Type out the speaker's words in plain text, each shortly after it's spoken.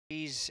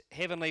He's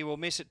Heavenly will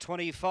miss at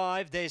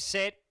 25. They're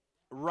set.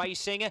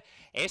 Racing.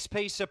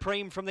 SP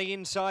Supreme from the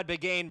inside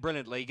began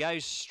brilliantly.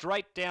 Goes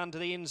straight down to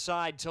the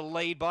inside to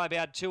lead by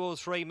about 2 or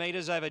 3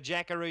 metres over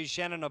Jackaroo,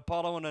 Shannon,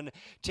 Apollo and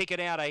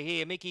Ticket Out of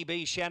Here. Mickey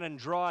B. Shannon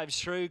drives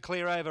through,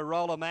 clear over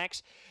Roller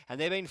Max. And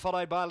they've been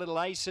followed by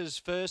Little Aces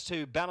first,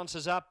 who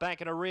balances up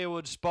back in a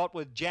rearward spot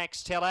with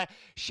Jack's Teller.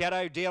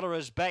 Shadow Dealer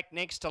is back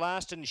next to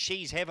last, and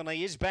She's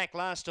Heavenly is back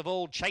last of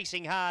all,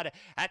 chasing hard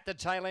at the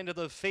tail end of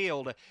the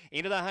field.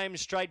 Into the home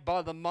straight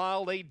by the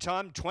mile, lead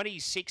time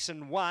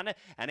 26-1,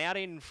 and out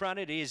in front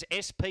it is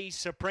SP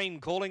Supreme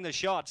calling the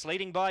shots,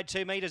 leading by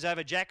 2 metres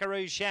over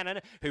Jackaroo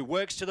Shannon, who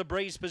works to the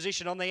breeze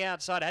position on the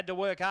outside, had to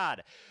work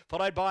hard.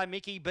 Followed by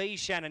Mickey B.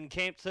 Shannon,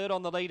 camped third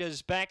on the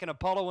leader's back, and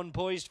Apollo and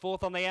poised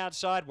fourth on the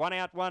outside, one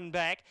out, one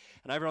back,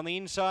 and over on the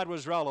inside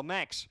was Roller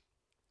Max.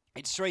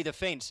 It's 3 the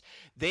fence.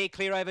 They're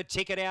clear over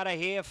Ticket Out of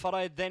Here,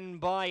 followed then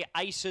by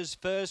Aces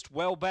first.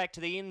 Well back to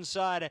the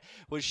inside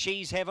was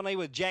She's Heavenly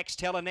with Jack's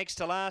Teller next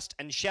to last,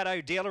 and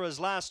Shadow Dealer is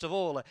last of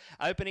all.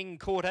 Opening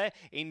quarter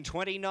in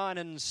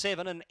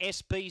 29-7, and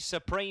SP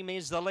Supreme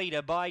is the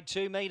leader by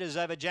 2 metres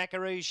over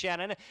Jackaroo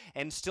Shannon,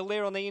 and still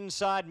there on the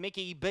inside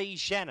Mickey B.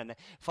 Shannon.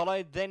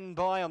 Followed then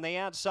by on the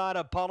outside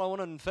Apollo,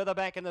 and further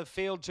back in the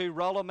field to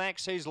Roller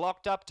Max, who's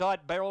locked up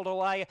tight, barreled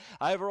away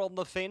over on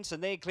the fence,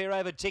 and they're clear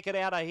over Ticket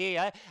Out of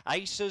Here.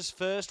 Aces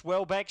first,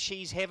 well back,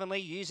 She's Heavenly,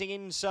 using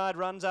inside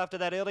runs after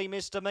that early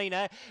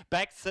misdemeanor.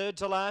 Back third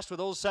to last with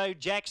also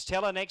Jack's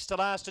Teller next to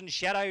last, and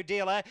Shadow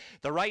Dealer,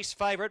 the race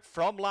favourite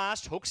from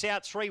last, hooks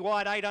out 3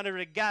 wide, 800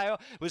 to go,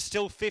 with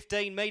still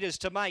 15 metres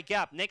to make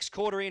up. Next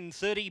quarter in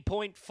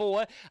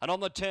 30.4, and on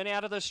the turn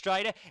out of the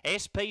straight,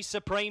 SP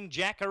Supreme,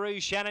 Jackaroo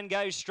Shannon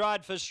goes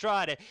stride for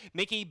stride.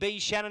 Mickey B.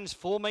 Shannon's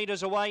 4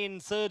 metres away in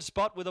third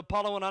spot with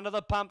Apollo and under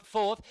the pump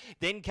fourth.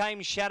 Then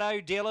came Shadow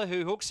Dealer,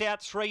 who hooks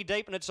out 3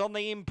 deep, and it's on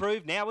the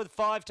improved now with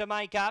 5 to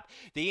make up.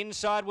 The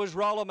inside was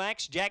Roller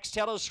Max. Jack's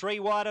Teller's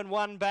 3 wide and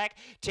 1 back.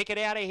 Ticket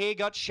Out of Here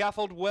got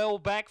shuffled well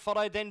back,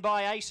 followed then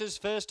by Aces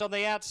first on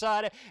the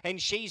outside,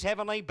 and She's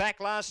Heavenly back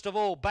last of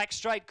all. Back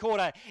straight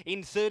quarter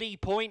in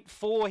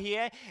 30.4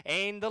 here,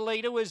 and the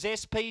leader was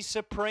SP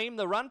Supreme.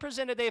 The run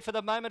presented there for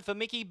the moment for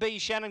Mickey B.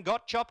 Shannon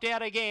got chopped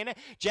out again.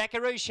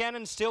 Jackaroo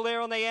Shannon still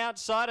there on the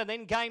outside, and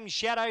then came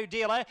Shadow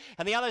Dealer,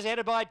 and the others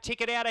headed by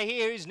Ticket Out of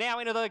Here, who's now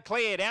into the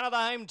clear. Down to the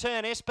home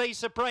turn, SP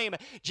Supreme.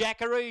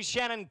 Jackaroo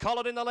Shannon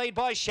collared in the lead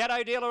by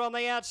Shadow Dealer on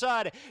the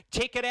outside.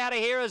 Ticket Out of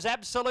Here is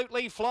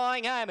absolutely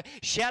flying home.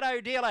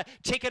 Shadow Dealer,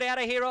 Ticket Out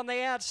of Here on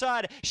the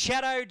outside.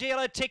 Shadow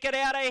Dealer, Ticket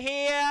Out of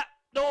Here.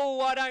 Oh,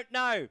 I don't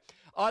know.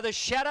 Either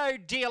Shadow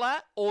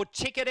Dealer or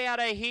Ticket Out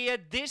of Here.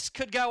 This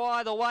could go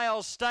either way.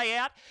 I'll stay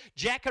out.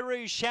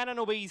 Jackaroo Shannon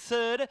will be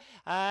third,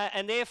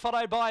 and they're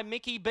followed by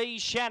Mickey B.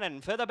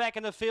 Shannon. Further back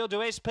in the field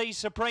to SP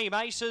Supreme.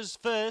 Aces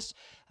first,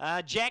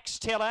 Jack's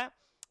Teller,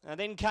 and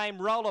then came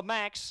Roller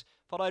Max,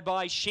 followed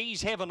by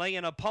She's Heavenly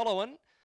and Apollo.